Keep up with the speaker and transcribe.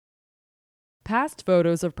Past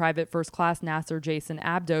photos of Private First Class Naser Jason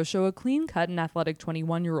Abdo show a clean-cut and athletic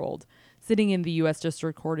 21-year-old. Sitting in the U.S.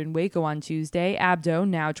 District Court in Waco on Tuesday, Abdo,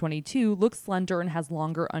 now 22, looks slender and has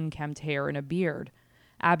longer unkempt hair and a beard.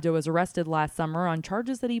 Abdo was arrested last summer on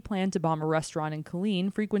charges that he planned to bomb a restaurant in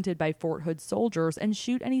Killeen frequented by Fort Hood soldiers and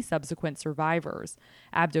shoot any subsequent survivors.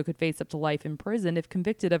 Abdo could face up to life in prison if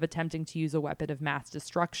convicted of attempting to use a weapon of mass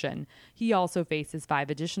destruction. He also faces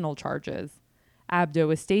 5 additional charges. Abdo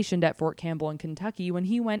was stationed at Fort Campbell in Kentucky when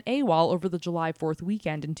he went AWOL over the July 4th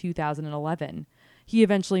weekend in 2011. He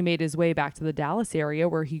eventually made his way back to the Dallas area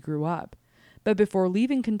where he grew up. But before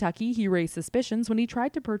leaving Kentucky, he raised suspicions when he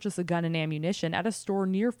tried to purchase a gun and ammunition at a store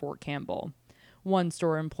near Fort Campbell. One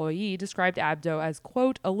store employee described Abdo as,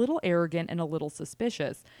 quote, a little arrogant and a little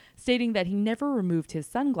suspicious, stating that he never removed his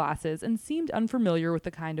sunglasses and seemed unfamiliar with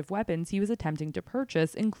the kind of weapons he was attempting to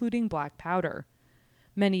purchase, including black powder.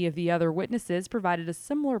 Many of the other witnesses provided a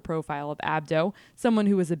similar profile of Abdo, someone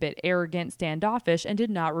who was a bit arrogant, standoffish, and did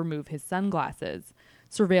not remove his sunglasses.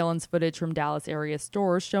 Surveillance footage from Dallas area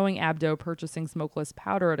stores showing Abdo purchasing smokeless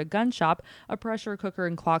powder at a gunshop, a pressure cooker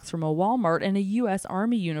and clocks from a Walmart, and a U.S.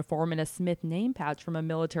 Army uniform and a Smith name patch from a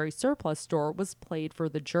military surplus store was played for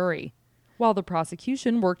the jury. While the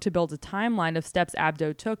prosecution worked to build a timeline of steps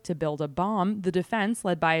Abdo took to build a bomb, the defense,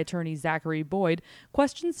 led by Attorney Zachary Boyd,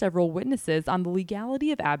 questioned several witnesses on the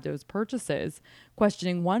legality of Abdo's purchases.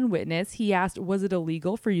 Questioning one witness, he asked, was it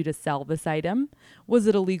illegal for you to sell this item? Was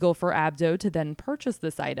it illegal for Abdo to then purchase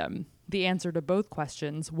this item? The answer to both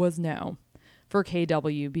questions was no. For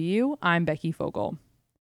KWBU, I'm Becky Fogel.